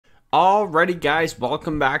Alrighty guys,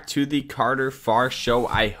 welcome back to the Carter Farr Show.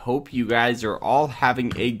 I hope you guys are all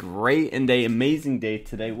having a great and amazing day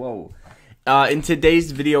today. Whoa. In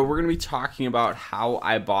today's video, we're going to be talking about how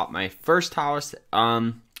I bought my first house,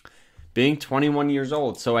 being 21 years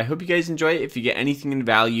old. So I hope you guys enjoy it. If you get anything in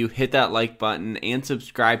value, hit that like button and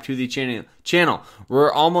subscribe to the channel.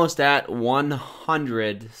 We're almost at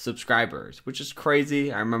 100 subscribers, which is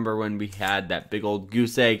crazy. I remember when we had that big old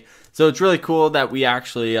goose egg. So it's really cool that we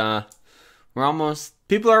actually,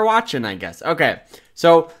 people are watching, I guess. Okay,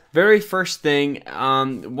 so very first thing,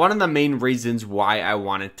 one of the main reasons why I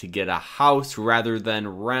wanted to get a house rather than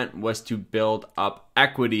rent was to build up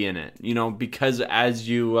equity in it. Because as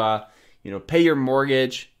you, pay your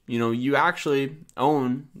mortgage, you actually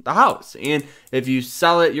own the house. And if you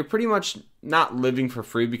sell it, you're pretty much not living for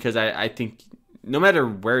free, because I think no matter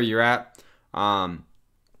where you're at,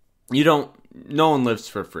 no one lives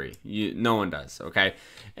for free. No one does, okay?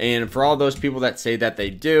 And for all those people that say that they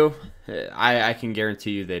do, I can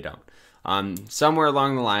guarantee you they don't. Somewhere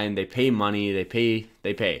along the line, they pay money, they pay.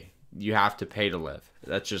 You have to pay to live.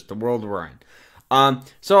 That's just the world we're in.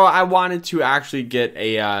 So I wanted to actually get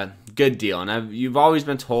a good deal. And you've always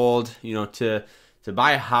been told, to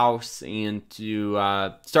buy a house and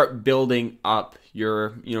to start building up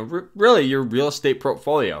your, really your real estate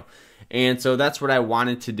portfolio. And so that's what I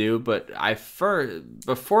wanted to do. But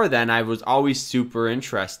before then, I was always super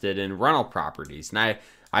interested in rental properties. And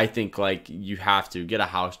I think like you have to get a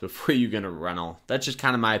house before you get a rental. That's just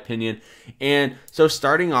kind of my opinion. And so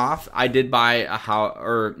starting off, I did buy a house,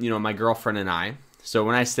 or, my girlfriend and I. So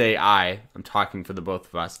when I say I'm talking for the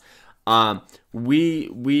both of us.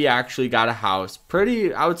 We actually got a house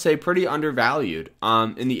I would say pretty undervalued,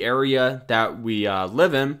 in the area that we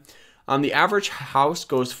live in. The average house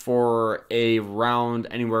goes for around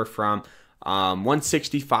anywhere from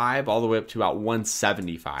 165 all the way up to about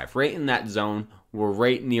 175. Right in that zone. We're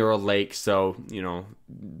right near a lake, so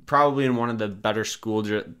probably in one of the better school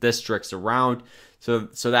districts around. So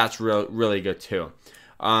that's really good too.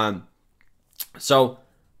 So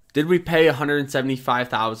did we pay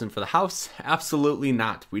 $175,000 for the house? Absolutely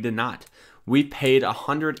not. We did not. We paid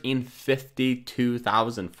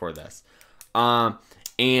 $152,000 for this.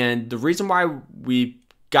 And the reason why we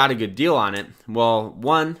got a good deal on it, well,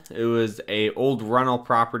 one, it was a old rental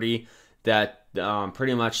property that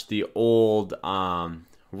pretty much the old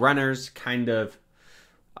renters kind of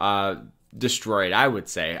destroyed. I would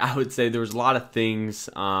say there was a lot of things,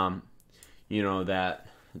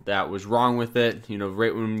 that was wrong with it.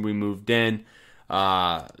 Right when we moved in,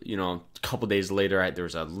 a couple days later, there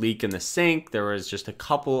was a leak in the sink. There was just a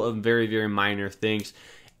couple of very, very minor things,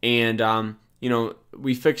 and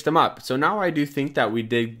we fixed them up. So now I do think that we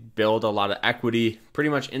did build a lot of equity pretty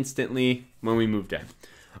much instantly when we moved in.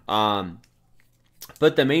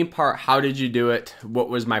 But the main part, how did you do it? What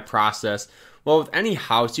was my process? Well, with any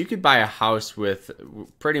house, you could buy a house with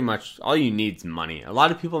pretty much all you need is money. A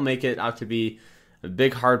lot of people make it out to be a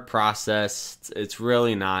big, hard process. It's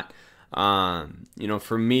really not.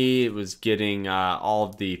 For me, it was getting all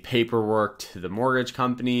of the paperwork to the mortgage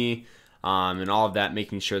company, and all of that,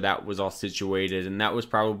 making sure that was all situated. And that was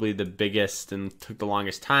probably the biggest and took the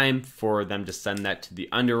longest time for them to send that to the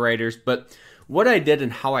underwriters. But what I did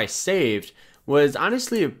and how I saved was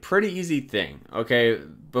honestly a pretty easy thing. Okay,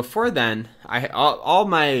 before then, all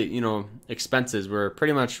my expenses were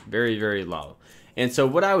pretty much very, very low. And so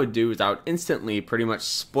what I would do is I would instantly pretty much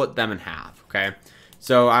split them in half, okay?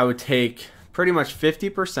 So I would take pretty much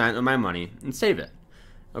 50% of my money and save it,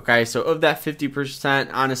 okay? So of that 50%,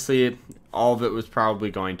 honestly, all of it was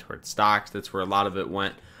probably going towards stocks. That's where a lot of it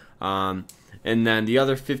went. And then the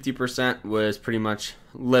other 50% was pretty much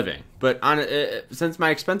living. But since my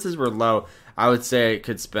expenses were low, I would say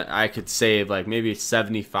I could save like maybe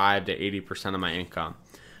 75 to 80% of my income.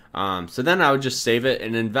 So then I would just save it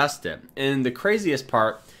and invest it. And the craziest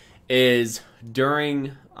part is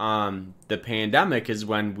during the pandemic is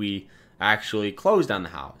when we actually closed on the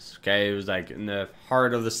house. Okay, it was like in the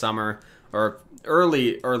heart of the summer, or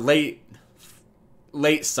late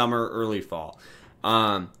summer, early fall.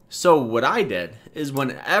 So what I did is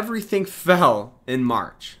when everything fell in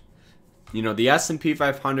March, the S&P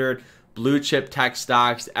 500, blue chip tech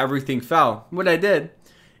stocks, everything fell. What I did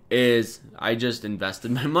is I just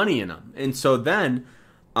invested my money in them. And so then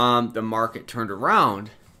the market turned around.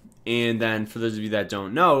 And then for those of you that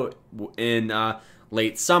don't know, in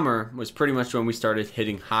late summer was pretty much when we started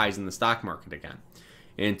hitting highs in the stock market again.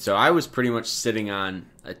 And so I was pretty much sitting on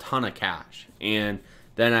a ton of cash. And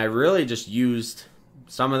then I really just used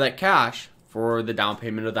some of that cash for the down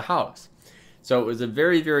payment of the house. So it was a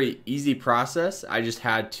very, very easy process. I just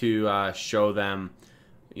had to show them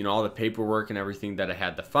all the paperwork and everything that I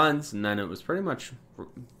had the funds, and then it was pretty much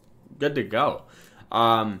good to go.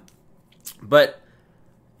 But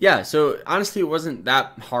yeah, so honestly, it wasn't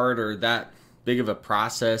that hard or that big of a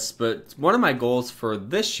process. But one of my goals for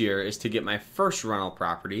this year is to get my first rental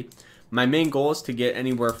property. My main goal is to get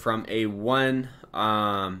anywhere from a one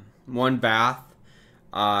bath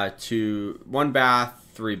to 1 bath,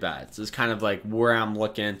 3 beds. Is kind of like where I'm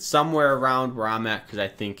looking, somewhere around where I'm at, because I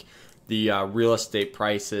think the real estate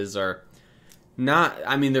prices are not,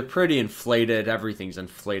 I mean, they're pretty inflated. Everything's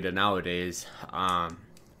inflated nowadays.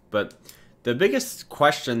 But the biggest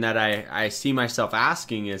question that I see myself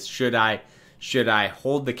asking is, should I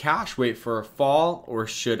hold the cash, wait for a fall, or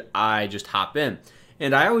should I just hop in?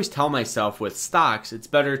 And I always tell myself with stocks, it's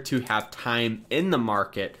better to have time in the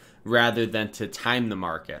market rather than to time the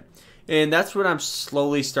market. And that's what I'm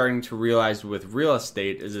slowly starting to realize with real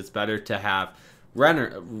estate, is it's better to have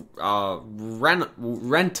rentals.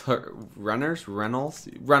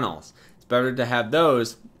 It's better to have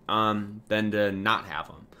those than to not have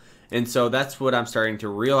them. And so that's what I'm starting to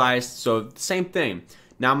realize. So same thing.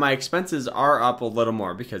 Now my expenses are up a little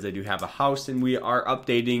more because I do have a house, and we are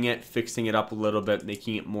updating it, fixing it up a little bit,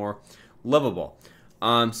 making it more livable.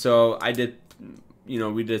 So I did,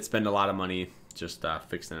 we did spend a lot of money just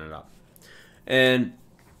fixing it up. And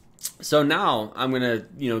so now I'm going to,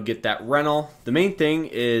 get that rental. The main thing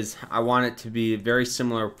is I want it to be a very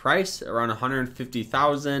similar price, around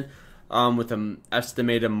 $150,000, with an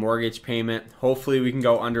estimated mortgage payment. Hopefully we can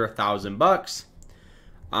go under $1,000.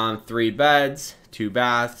 3 beds, 2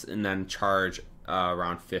 baths, and then charge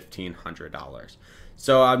around $1,500.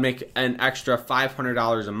 So I'd make an extra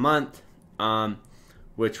 $500 a month,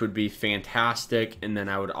 which would be fantastic. And then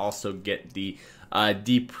I would also get the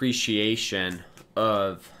depreciation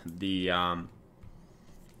of the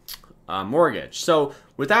mortgage. So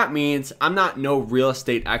what that means, I'm not no real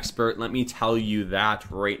estate expert, let me tell you that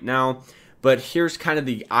right now. But here's kind of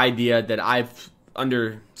the idea that I've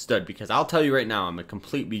understood, because I'll tell you right now, I'm a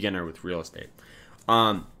complete beginner with real estate.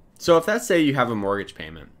 So if let's say you have a mortgage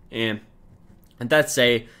payment, and let's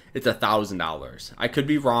say it's $1,000. I could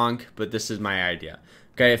be wrong, but this is my idea.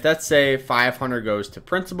 Okay, if let's say 500 goes to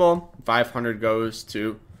principal, 500 goes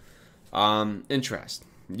to interest,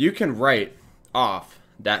 you can write off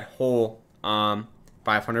that whole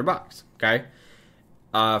 $500, okay,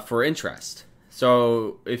 for interest.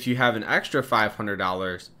 So if you have an extra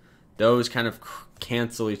 $500, those kind of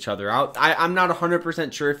cancel each other out. I'm not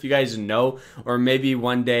 100% sure if you guys know, or maybe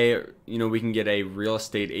one day, we can get a real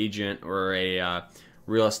estate agent or a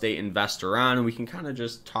real estate investor on, and we can kind of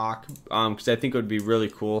just talk, because I think it would be really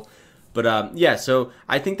cool. But yeah, so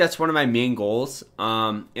I think that's one of my main goals.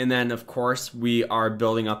 And then, of course, we are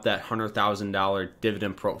building up that $100,000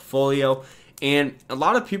 dividend portfolio. And a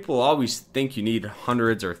lot of people always think you need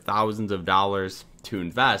hundreds or thousands of dollars to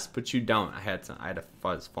invest, but you don't. I had a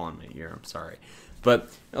fuzz fall in my ear. I'm sorry.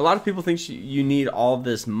 But a lot of people think you need all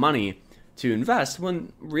this money to invest,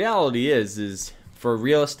 when reality is for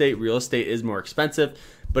real estate is more expensive,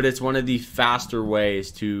 but it's one of the faster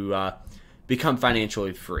ways to become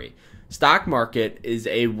financially free. Stock market is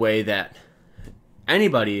a way that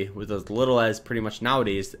anybody with as little as pretty much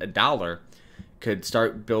nowadays $1 could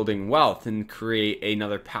start building wealth and create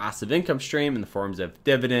another passive income stream in the forms of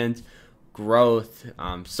dividends, growth.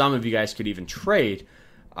 Some of you guys could even trade.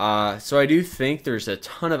 So I do think there's a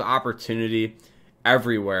ton of opportunity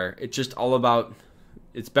everywhere. It's just all about,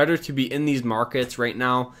 it's better to be in these markets right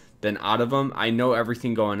now than out of them. I know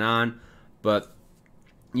everything going on, but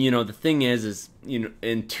the thing is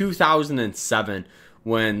in 2007,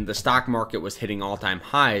 when the stock market was hitting all-time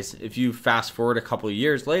highs, if you fast forward a couple of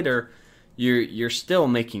years later, you're still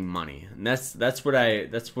making money. And that's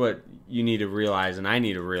what you need to realize, and I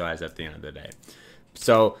need to realize at the end of the day.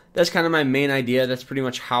 So that's kind of my main idea. That's pretty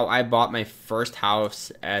much how I bought my first house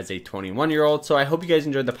as a 21-year-old. So I hope you guys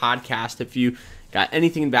enjoyed the podcast. If you got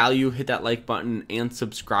anything in value, hit that like button and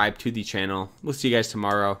subscribe to the channel. We'll see you guys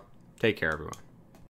tomorrow. Take care, everyone.